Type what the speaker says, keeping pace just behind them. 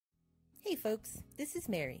Hey folks, this is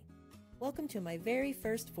Mary. Welcome to my very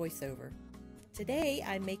first voiceover. Today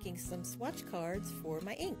I'm making some swatch cards for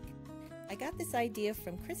my ink. I got this idea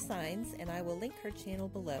from Chris Signs and I will link her channel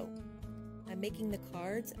below. I'm making the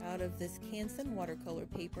cards out of this Canson watercolor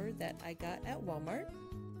paper that I got at Walmart.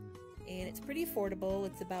 And it's pretty affordable.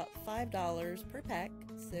 It's about $5 per pack,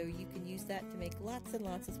 so you can use that to make lots and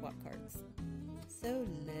lots of swap cards. So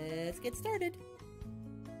let's get started.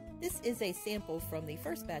 This is a sample from the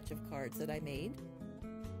first batch of cards that I made.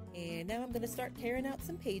 And now I'm going to start tearing out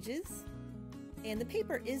some pages. And the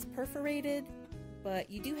paper is perforated,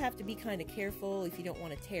 but you do have to be kind of careful if you don't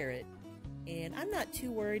want to tear it. And I'm not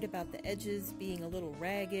too worried about the edges being a little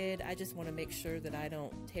ragged. I just want to make sure that I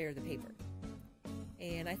don't tear the paper.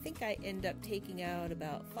 And I think I end up taking out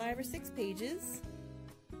about 5 or 6 pages.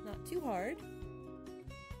 Not too hard.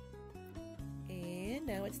 And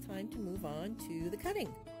now it's time to move on to the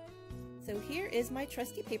cutting. So here is my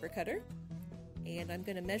trusty paper cutter, and I'm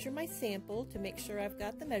going to measure my sample to make sure I've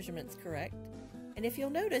got the measurements correct. And if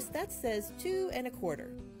you'll notice, that says 2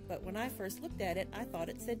 1/4, but when I first looked at it, I thought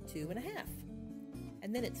it said 2 1/2.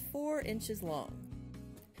 And then it's 4 inches long.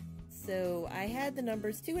 So I had the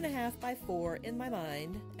numbers 2 1/2 by 4 in my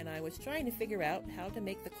mind, and I was trying to figure out how to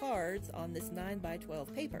make the cards on this 9 by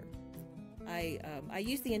 12 paper. I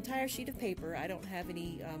used the entire sheet of paper. I don't have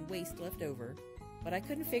any waste left over. But I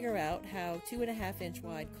couldn't figure out how 2 1/2 inch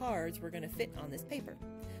wide cards were going to fit on this paper.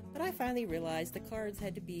 But I finally realized the cards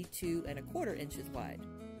had to be 2 1/4 inches wide.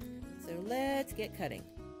 So let's get cutting.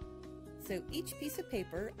 So each piece of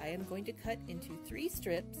paper I am going to cut into 3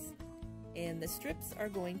 strips, and the strips are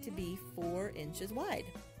going to be 4 inches wide.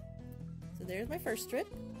 So there's my first strip.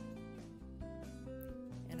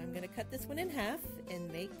 And I'm going to cut this one in half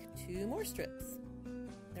and make 2 more strips.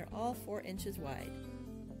 They're all 4 inches wide.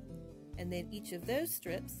 And then each of those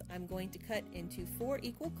strips I'm going to cut into 4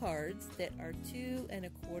 equal cards that are 2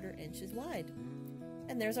 1/4 inches wide.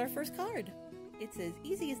 And there's our first card. It's as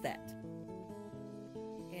easy as that.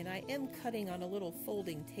 And I am cutting on a little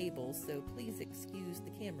folding table, so please excuse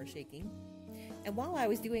the camera shaking. And while I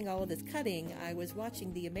was doing all of this cutting, I was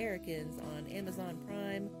watching The Americans on Amazon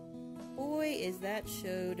Prime. Boy, is that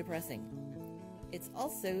show depressing. It's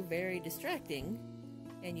also very distracting.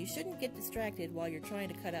 And you shouldn't get distracted while you're trying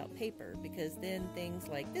to cut out paper, because then things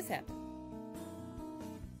like this happen.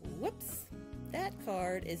 Whoops! That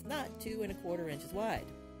card is not 2 1/4 inches wide.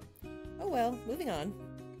 Oh well, moving on.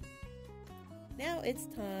 Now it's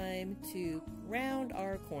time to round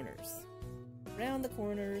our corners. Round the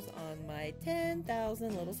corners on my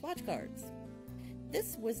 10,000 little swatch cards.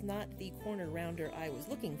 This was not the corner rounder I was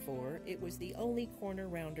looking for. It was the only corner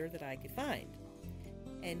rounder that I could find.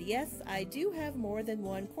 And yes, I do have more than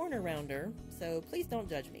one corner rounder, so please don't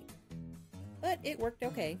judge me. But it worked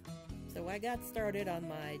okay, so I got started on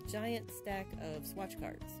my giant stack of swatch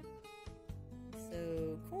cards.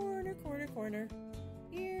 So corner, corner, corner,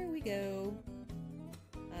 here we go.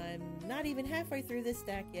 I'm not even halfway through this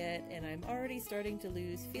stack yet, and I'm already starting to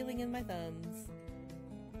lose feeling in my thumbs.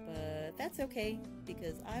 But that's okay,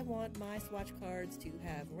 because I want my swatch cards to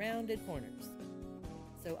have rounded corners.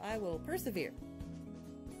 So I will persevere.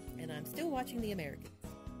 And I'm still watching The Americans.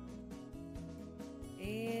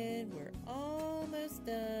 And we're almost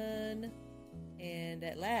done. And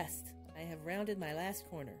at last, I have rounded my last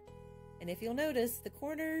corner. And if you'll notice, the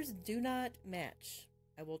corners do not match.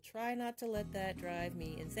 I will try not to let that drive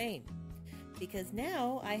me insane. Because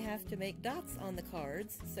now I have to make dots on the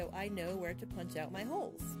cards so I know where to punch out my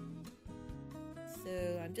holes.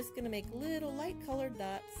 So I'm just going to make little light colored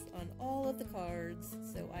dots on all of the cards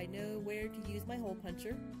so I know where to use my hole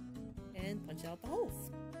puncher and punch out the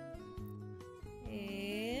holes.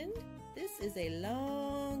 And this is a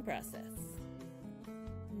long process.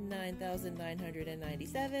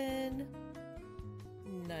 9,997,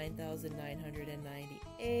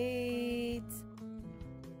 9,998,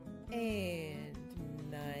 and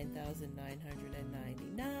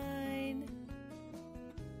 9,999,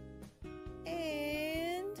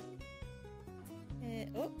 and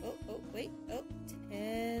wait,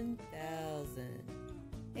 10,000.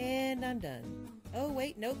 And I'm done. Oh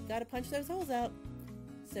wait, nope, gotta punch those holes out.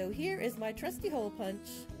 So here is my trusty hole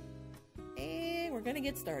punch. And we're gonna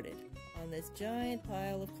get started on this giant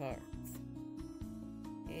pile of cards.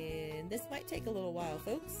 And this might take a little while,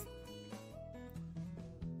 folks.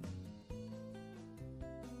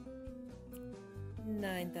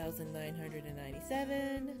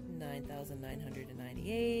 $9,997,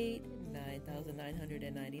 9,998,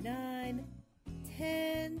 9,999,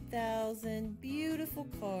 10,000 beautiful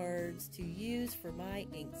cards to use for my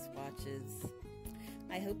ink swatches.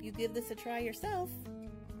 I hope you give this a try yourself,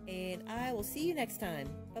 and I will see you next time.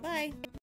 Bye-bye.